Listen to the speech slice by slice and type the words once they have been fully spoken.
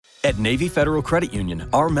At Navy Federal Credit Union,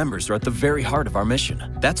 our members are at the very heart of our mission.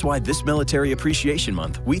 That's why this Military Appreciation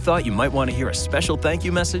Month, we thought you might want to hear a special thank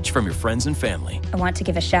you message from your friends and family. I want to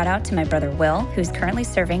give a shout out to my brother Will, who's currently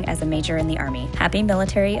serving as a major in the Army. Happy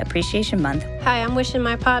Military Appreciation Month. Hi, I'm wishing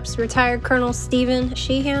my pops, retired Colonel Stephen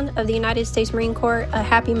Sheehan of the United States Marine Corps, a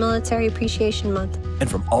happy Military Appreciation Month. And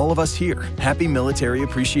from all of us here, happy Military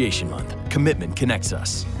Appreciation Month. Commitment connects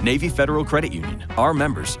us. Navy Federal Credit Union. Our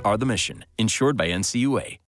members are the mission. Insured by NCUA.